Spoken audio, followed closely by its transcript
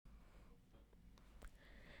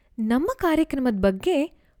ನಮ್ಮ ಕಾರ್ಯಕ್ರಮದ ಬಗ್ಗೆ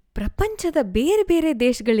ಪ್ರಪಂಚದ ಬೇರೆ ಬೇರೆ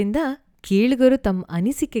ದೇಶಗಳಿಂದ ಕೇಳುಗರು ತಮ್ಮ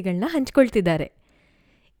ಅನಿಸಿಕೆಗಳನ್ನ ಹಂಚ್ಕೊಳ್ತಿದ್ದಾರೆ.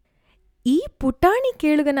 ಈ ಪುಟಾಣಿ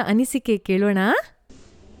ಕೇಳುಗನ ಅನಿಸಿಕೆ ಕೇಳೋಣ.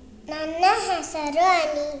 ನನ್ನ ಹೆಸರು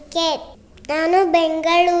ಅನಿಕೇತ್. ನಾನು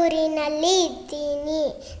ಬೆಂಗಳೂರಿನಲ್ಲಿ ಇದ್ದೀನಿ.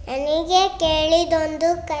 ನನಗೆ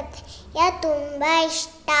ಕೇಳಿದೊಂದು ಕಥೆಯ ತುಂಬ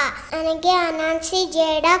ಇಷ್ಟ. ನನಗೆ ಅನಾನ್ಸಿ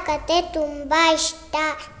ಜೇಡ ಕತೆ ತುಂಬ ಇಷ್ಟ.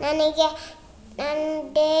 ನಾನು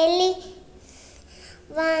ಡೈಲಿ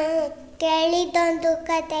ಕೇಳಿದೊಂದು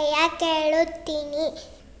ಕಥೆಯ ಕೇಳುತ್ತೀನಿ.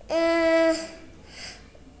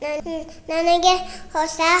 ನನಗೆ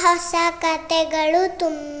ಹೊಸ ಹೊಸ ಕಥೆಗಳು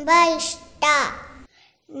ತುಂಬ ಇಷ್ಟ.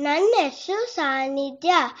 ನನ್ನ ಹೆಸರು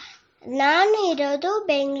ಸಾನ್ನಿಧ್ಯ. ನಾನು ಇರೋದು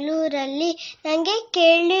ಬೆಂಗಳೂರಲ್ಲಿ. ನನಗೆ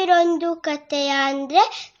ಕೇಳಿರೊಂದು ಕಥೆಯ ಅಂದರೆ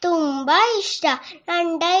ತುಂಬ ಇಷ್ಟ.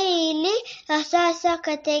 ನಾನು ಡೈಲಿ ಹೊಸ ಹೊಸ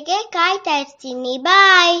ಕಥೆಗೆ ಕಾಯ್ತಾ ಇರ್ತೀನಿ.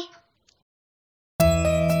 ಬಾಯ್.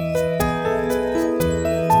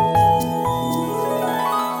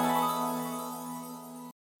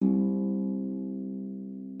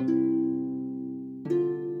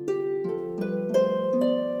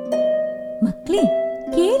 ಮಕ್ಳೇ,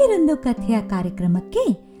 ಕೇಳಿರೊಂದು ಕಥೆಯ ಕಾರ್ಯಕ್ರಮಕ್ಕೆ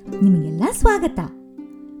ನಿಮಗೆಲ್ಲ ಸ್ವಾಗತ.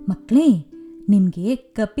 ಮಕ್ಳೇ, ನಿಮ್ಗೆ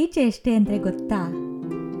ಕಪಿ ಚೇಷ್ಟೆ ಅಂದ್ರೆ ಗೊತ್ತಾ?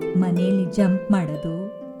 ಮನೆಯಲ್ಲಿ ಜಂಪ್ ಮಾಡೋದು,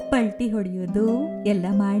 ಪಲ್ಟಿ ಹೊಡೆಯೋದು ಎಲ್ಲ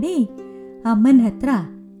ಮಾಡಿ ಅಮ್ಮನ ಹತ್ರ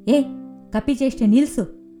ಕಪಿ ಚೇಷ್ಟೆ ನಿಲ್ಸು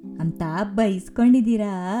ಅಂತ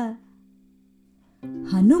ಬೈಸ್ಕೊಂಡಿದ್ದೀರಾ?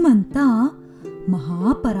 ಹನುಮಂತ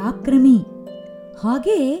ಮಹಾಪರಾಕ್ರಮಿ,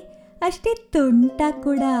 ಹಾಗೆ ಅಷ್ಟೇ ತುಂಟ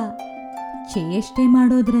ಕೂಡ. ಚೇಷ್ಟೆ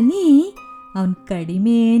ಮಾಡೋದ್ರಲ್ಲಿ ಅವನ್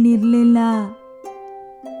ಕಡಿಮೆ ಏನಿರ್ಲಿಲ್ಲ.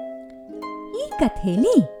 ಈ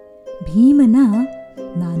ಕಥೆಯಲ್ಲಿ ಭೀಮನ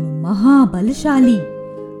ನಾನು ಮಹಾಬಲಶಾಲಿ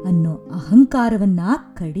ಅನ್ನೋ ಅಹಂಕಾರವನ್ನ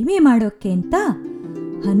ಕಡಿಮೆ ಮಾಡೋಕೆ ಅಂತ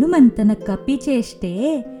ಹನುಮಂತನ ಕಪಿಚೇಷ್ಟೆ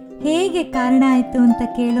ಹೇಗೆ ಕಾರಣ ಆಯ್ತು ಅಂತ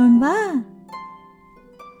ಕೇಳೋಣ್ವಾ?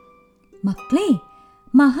 ಮಕ್ಕಳೇ,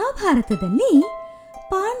 ಮಹಾಭಾರತದಲ್ಲಿ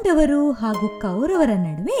ಪಾಂಡವರು ಹಾಗೂ ಕೌರವರ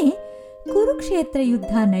ನಡುವೆ ಕುರುಕ್ಷೇತ್ರ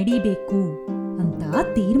ಯುದ್ಧ ನಡೀಬೇಕು ಅಂತ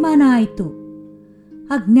ತೀರ್ಮಾನ ಆಯಿತು.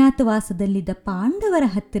 ಅಜ್ಞಾತವಾಸದಲ್ಲಿದ್ದ ಪಾಂಡವರ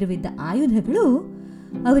ಹತ್ತಿರವಿದ್ದ ಆಯುಧಗಳು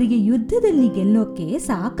ಅವರಿಗೆ ಯುದ್ಧದಲ್ಲಿ ಗೆಲ್ಲೋಕೆ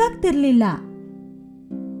ಸಾಕಾಗ್ತಿರ್ಲಿಲ್ಲ.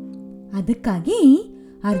 ಅದಕ್ಕಾಗಿ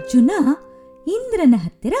ಅರ್ಜುನ ಇಂದ್ರನ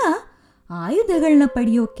ಹತ್ತಿರ ಆಯುಧಗಳನ್ನ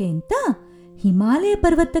ಪಡೆಯೋಕೆ ಅಂತ ಹಿಮಾಲಯ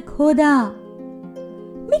ಪರ್ವತಕ್ಕೆ ಹೋದ.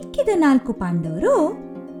 ಮಿಕ್ಕಿದ 4 ಪಾಂಡವರು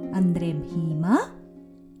ಅಂದ್ರೆ ಭೀಮ,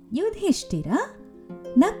 ಯುಧಿಷ್ಠಿರ,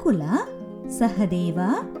 ನಕುಲ, ಸಹದೇವ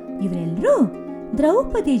ಇವರೆಲ್ಲರೂ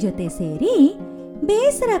ದ್ರೌಪದಿ ಜೊತೆ ಸೇರಿ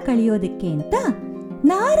ಬೇಸರ ಕಳೆಯೋದಕ್ಕೆ ಅಂತ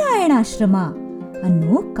ನಾರಾಯಣಾಶ್ರಮ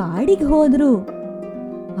ಅನ್ನೋ ಕಾಡಿಗೆ ಹೋದ್ರು.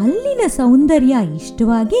 ಅಲ್ಲಿನ ಸೌಂದರ್ಯ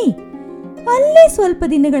ಇಷ್ಟವಾಗಿ ಅಲ್ಲೇ ಸ್ವಲ್ಪ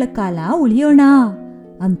ದಿನಗಳ ಕಾಲ ಉಳಿಯೋಣ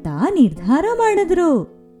ಅಂತ ನಿರ್ಧಾರ ಮಾಡಿದ್ರು.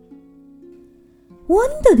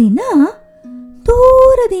 ಒಂದು ದಿನ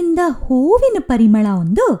ದೂರದಿಂದ ಹೂವಿನ ಪರಿಮಳ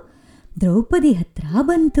ಒಂದು ದ್ರೌಪದಿ ಹತ್ರ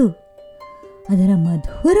ಬಂತು. ಅದರ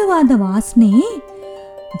ಮಧುರವಾದ ವಾಸನೆ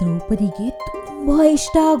ದ್ರೌಪದಿಗೆ ತುಂಬಾ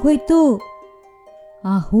ಇಷ್ಟ ಆಗೋಯ್ತು.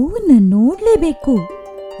 ಆ ಹೂವನ್ನ ನೋಡ್ಲೇಬೇಕು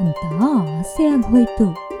ಅಂತ ಆಸೆ ಆಗೋಯ್ತು.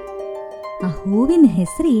 ಆ ಹೂವಿನ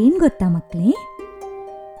ಹೆಸರು ಏನ್ ಗೊತ್ತಾ ಮಕ್ಕಳೇ?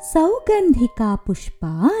 ಸೌಗಂಧಿಕಾ ಪುಷ್ಪ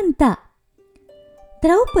ಅಂತ.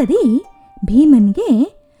 ದ್ರೌಪದಿ ಭೀಮನ್ಗೆ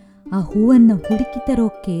ಆ ಹೂವನ್ನು ಹುಡುಕಿ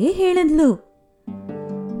ತರೋಕೆ ಹೇಳಿದ್ಲು.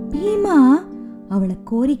 ಭೀಮ ಅವಳ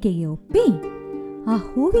ಕೋರಿಕೆಗೆ ಒಪ್ಪಿ ಆ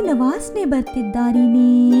ಹೂವಿನ ವಾಸನೆ ಬರ್ತಿದ್ದಾರಿನೇ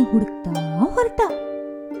ಹುಡುಕ್ತಾ ಹೊರಟ.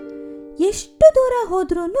 ಎಷ್ಟು ದೂರ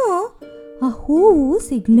ಹೋದ್ರೂ ಆ ಹೂವು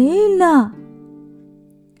ಸಿಗ್ಲೇ ಇಲ್ಲ.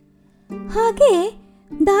 ಹಾಗೆ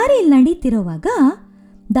ದಾರಿಯಲ್ಲಿ ನಡೀತಿರೋವಾಗ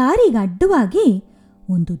ದಾರಿಗೆ ಅಡ್ಡವಾಗಿ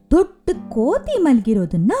ಒಂದು ದೊಡ್ಡ ಕೋತಿ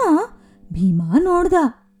ಮಲಗಿರೋದನ್ನ ಭೀಮ ನೋಡ್ದ.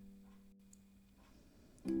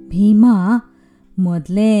 ಭೀಮ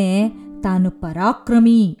ಮೊದಲೇ ತಾನು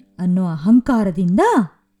ಪರಾಕ್ರಮಿ ಅನ್ನೋ ಅಹಂಕಾರದಿಂದ,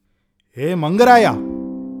 ಏ ಮಂಗರಾಯ,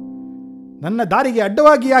 ನನ್ನ ದಾರಿಗೆ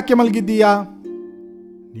ಅಡ್ಡವಾಗಿ ಯಾಕೆ ಮಲಗಿದ್ದೀಯಾ?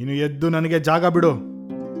 ನೀನು ಎದ್ದು ನನಗೆ ಜಾಗ ಬಿಡು,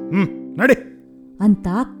 ನಡಿ ಅಂತ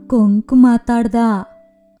ಕೊಂಕು ಮಾತಾಡ್ದ.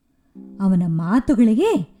 ಅವನ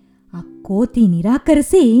ಮಾತುಗಳಿಗೆ ಆ ಕೋತಿ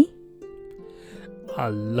ನಿರಾಕರಿಸಿ,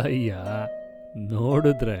 ಅಲ್ಲಯ್ಯ,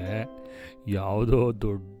 ನೋಡಿದ್ರೆ ಯಾವುದೋ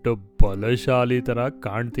ದೊಡ್ಡ ಬಲಶಾಲಿ ಥರ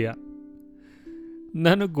ಕಾಣ್ತೀಯ.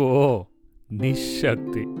 ನನಗೋ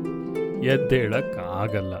ನಿಶಕ್ತಿ,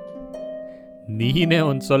 ಎದ್ದೇಳಕ್ಕಾಗಲ್ಲ. ನೀನೇ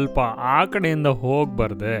ಒಂದು ಸ್ವಲ್ಪ ಆ ಕಡೆಯಿಂದ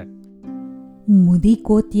ಹೋಗ್ಬಾರ್ದೆ? ಮುದಿ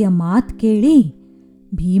ಕೋತಿಯ ಮಾತು ಕೇಳಿ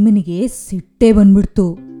ಭೀಮನಿಗೆ ಸಿಟ್ಟೆ ಬಂದ್ಬಿಡ್ತು.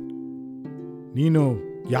 ನೀನು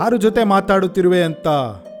ಯಾರ ಜೊತೆ ಮಾತಾಡುತ್ತಿರುವೆ ಅಂತ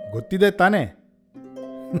ಗೊತ್ತಿದೆ ತಾನೆ?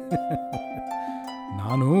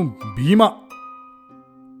 ನಾನು ಭೀಮ,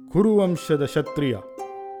 ಕುರುವಂಶದ ಕ್ಷತ್ರಿಯ,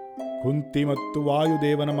 ಕುಂತಿ ಮತ್ತು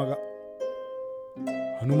ವಾಯುದೇವನ ಮಗ,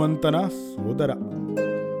 ಹನುಮಂತನ ಸೋದರ.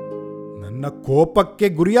 ನನ್ನ ಕೋಪಕ್ಕೆ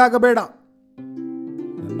ಗುರಿಯಾಗಬೇಡ.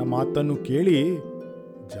 ನನ್ನ ಮಾತನ್ನು ಕೇಳಿ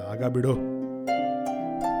ಜಾಗ ಬಿಡು.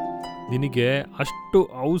 ನಿನಗೆ ಅಷ್ಟು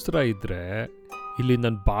ಅವಸರ ಇದ್ರೆ ಇಲ್ಲಿ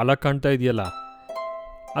ನನ್ನ ಬಾಲ ಕಾಣ್ತಾ ಇದೆಯಲ್ಲ,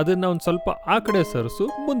 ಅದನ್ನು ಒಂದು ಸ್ವಲ್ಪ ಆ ಕಡೆ ಸರಿಸು,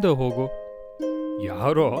 ಮುಂದೆ ಹೋಗು.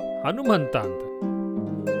 ಯಾರೋ ಹನುಮಂತ ಅಂತ.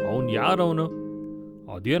 ಅವನು ಯಾರವನು?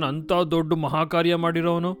 ಅದೇನು ಅಂಥ ದೊಡ್ಡ ಮಹಾಕಾರ್ಯ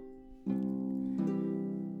ಮಾಡಿರೋವನು?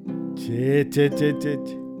 ಛೇ ಛೇ ಛೇ ಛೇ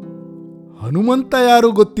ಛೇ, ಹನುಮಂತ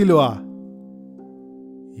ಯಾರು ಗೊತ್ತಿಲ್ವಾ?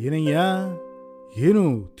 ಏನಯ್ಯ, ಏನು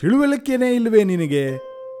ತಿಳುವಳಿಕೆನೇ ಇಲ್ವೇ ನಿನಗೆ?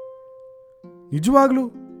 ನಿಜವಾಗ್ಲೂ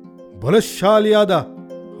ಬಲಶಾಲಿಯಾದ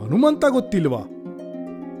ಹನುಮಂತ ಗೊತ್ತಿಲ್ವಾ?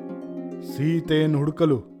 ಸೀತೆಯನ್ನು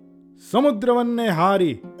ಹುಡುಕಲು ಸಮುದ್ರವನ್ನೇ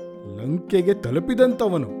ಹಾರಿ ಲಂಕೆಗೆ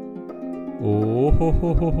ತಲುಪಿದಂಥವನು. ಓಹೋ,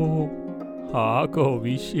 ಹಾಕೋ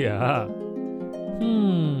ವಿಷಯ.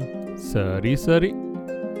 ಸರಿ ಸರಿ,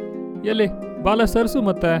 ಎಲ್ಲಿ ಬಾಲ ಸರ್ಸು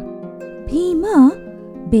ಮತ್ತೆ. ಭೀಮ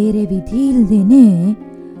ಬೇರೆ ವಿಧಿ ಇಲ್ದೇನೆ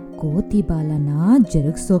ಕೋತಿ ಬಾಲನ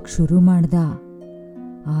ಜರುಗ್ಸೋಕ್ ಶುರು ಮಾಡ್ದ.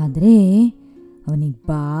 ಆದ್ರೆ ಅವನಿಗೆ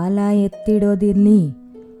ಬಾಲ ಎತ್ತಿಡೋದಿರ್ಲಿ,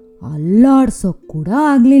 ಅಲ್ಲಾಡ್ಸೋಕ್ ಕೂಡ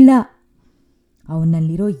ಆಗ್ಲಿಲ್ಲ.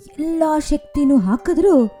 ಅವನಲ್ಲಿರೋ ಎಲ್ಲ ಶಕ್ತಿನೂ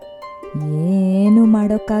ಹಾಕಿದ್ರೂ ಏನೂ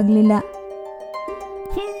ಮಾಡೋಕ್ಕಾಗ್ಲಿಲ್ಲ.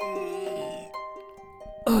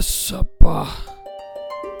 ಅಸಪ್ಪ,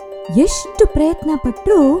 ಎಷ್ಟು ಪ್ರಯತ್ನ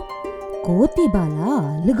ಪಟ್ರೂ ಕೋತಿ ಬಾಲ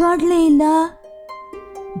ಅಲುಗಾಡ್ಲೇ ಇಲ್ಲ.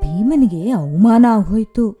 ಭೀಮನಿಗೆ ಅವಮಾನ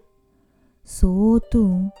ಆಗೋಯ್ತು. ಸೋತು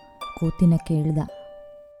ಕೋತಿನ ಕೇಳ್ದ,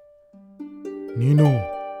 ನೀನು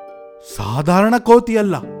ಸಾಧಾರಣ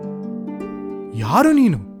ಕೋತಿಯಲ್ಲ. ಯಾರು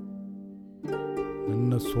ನೀನು?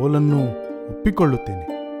 ನನ್ನ ಸೋಲನ್ನು ಒಪ್ಪಿಕೊಳ್ಳುತ್ತೇನೆ,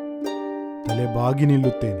 ತಲೆ ಬಾಗಿ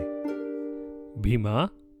ನಿಲ್ಲುತ್ತೇನೆ. ಭೀಮ,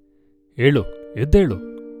 ಹೇಳು, ಎದ್ದೇಳು.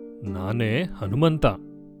 ನಾನೇ ಹನುಮಂತ,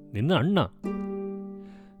 ನಿನ್ನ ಅಣ್ಣ.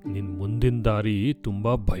 ನಿನ್ನ ಮುಂದಿನ ದಾರಿ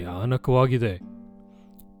ತುಂಬ ಭಯಾನಕವಾಗಿದೆ.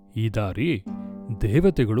 ಈ ದಾರಿ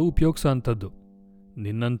ದೇವತೆಗಳು ಉಪಯೋಗಿಸೋ ಅಂಥದ್ದು.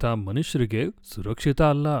 ನಿನ್ನಂಥ ಮನುಷ್ಯರಿಗೆ ಸುರಕ್ಷಿತ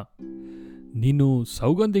ಅಲ್ಲ. ನೀನು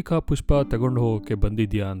ಸೌಗಂಧಿಕ ಪುಷ್ಪ ತಗೊಂಡು ಹೋಗೋಕ್ಕೆ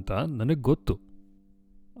ಬಂದಿದ್ಯಾ ಅಂತ ನನಗೆ ಗೊತ್ತು.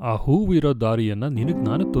 ಆ ಹೂವಿರೋ ದಾರಿಯನ್ನು ನಿನಗೆ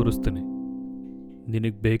ನಾನು ತೋರಿಸ್ತೇನೆ.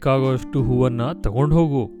 ನಿನಗೆ ಬೇಕಾಗೋಷ್ಟು ಹೂವನ್ನು ತಗೊಂಡು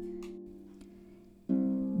ಹೋಗು.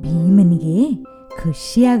 ಭೀಮನಿಗೆ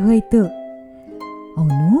ಖುಷಿಯಾಗೋಯ್ತು.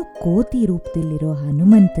 ಅವನು ಕೋತಿ ರೂಪದಲ್ಲಿರೋ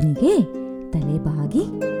ಹನುಮಂತನಿಗೆ ತಲೆ ಬಾಗಿ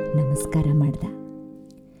ನಮಸ್ಕಾರ ಮಾಡ್ದ.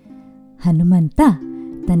 ಹನುಮಂತ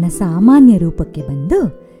ತನ್ನ ಸಾಮಾನ್ಯ ರೂಪಕ್ಕೆ ಬಂದು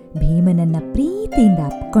ಭೀಮನನ್ನ ಪ್ರೀತಿಯಿಂದ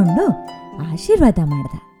ಅಪ್ಕೊಂಡು ಆಶೀರ್ವಾದ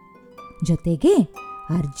ಮಾಡ್ದ. ಜೊತೆಗೆ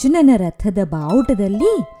ಅರ್ಜುನನ ರಥದ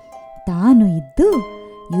ಬಾವುಟದಲ್ಲಿ ತಾನು ಇದ್ದು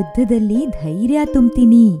ಯುದ್ಧದಲ್ಲಿ ಧೈರ್ಯ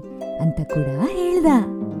ತುಂಬ್ತೀನಿ ಅಂತ ಕೂಡ ಹೇಳ್ದ.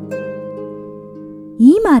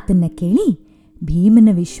 ಈ ಮಾತನ್ನ ಕೇಳಿ ಭೀಮನ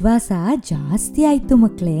ವಿಶ್ವಾಸ ಜಾಸ್ತಿ ಆಯ್ತು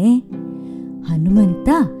ಮಕ್ಕಳೇ. ಹನುಮಂತ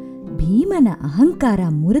ಭೀಮನ ಅಹಂಕಾರ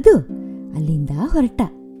ಮುರಿದು ಅಲ್ಲಿಂದ ಹೊರಟ.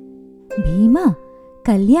 ಭೀಮ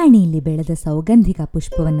ಕಲ್ಯಾಣಿಯಲ್ಲಿ ಬೆಳೆದ ಸೌಗಂಧಿಕ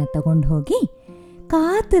ಪುಷ್ಪವನ್ನ ತಗೊಂಡು ಹೋಗಿ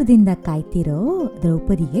ಕಾತರದಿಂದ ಕಾಯ್ತಿರೋ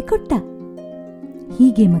ದ್ರೌಪದಿಗೆ ಕೊಟ್ಟ.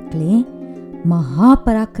 ಹೀಗೆ ಮಕ್ಕಳೇ,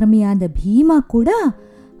 ಮಹಾಪರಾಕ್ರಮಿಯಾದ ಭೀಮ ಕೂಡ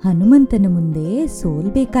ಹನುಮಂತನ ಮುಂದೆ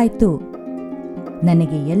ಸೋಲ್ಬೇಕಾಯ್ತು.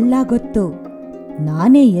 ನನಗೆ ಎಲ್ಲ ಗೊತ್ತು,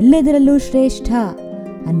 ನಾನೇ ಎಲ್ಲದರಲ್ಲೂ ಶ್ರೇಷ್ಠ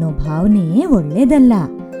ಅನ್ನೋ ಭಾವನೆ ಒಳ್ಳೇದಲ್ಲ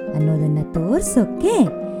ಅನ್ನೋದನ್ನ ತೋರ್ಸೋಕ್ಕೆ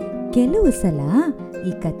ಕೆಲವು ಸಲ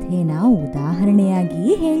ಈ ಕಥೆನ ಉದಾಹರಣೆಯಾಗಿ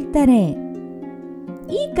ಹೇಳ್ತಾರೆ.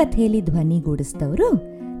 ಈ ಕಥೆಯಲ್ಲಿ ಧ್ವನಿಗೂಡಿಸಿದವರು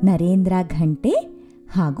ನರೇಂದ್ರ ಘಂಟೆ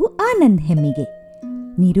ಹಾಗೂ ಆನಂದ್ ಹೆಮ್ಮಿಗೆ.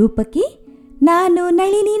 ನಿರೂಪಕಿ ನಾನು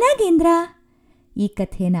ನಳಿನಿ ನಾಗೇಂದ್ರ. ಈ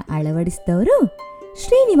ಕಥೆನ ಅಳವಡಿಸಿದವರು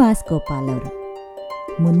ಶ್ರೀನಿವಾಸ್ ಗೋಪಾಲ್ ಅವರು.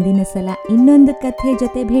 ಮುಂದಿನ ಸಲ ಇನ್ನೊಂದು ಕಥೆ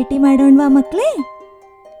ಜೊತೆ ಭೇಟಿ ಮಾಡೋಣವಾ ಮಕ್ಕಳೇ?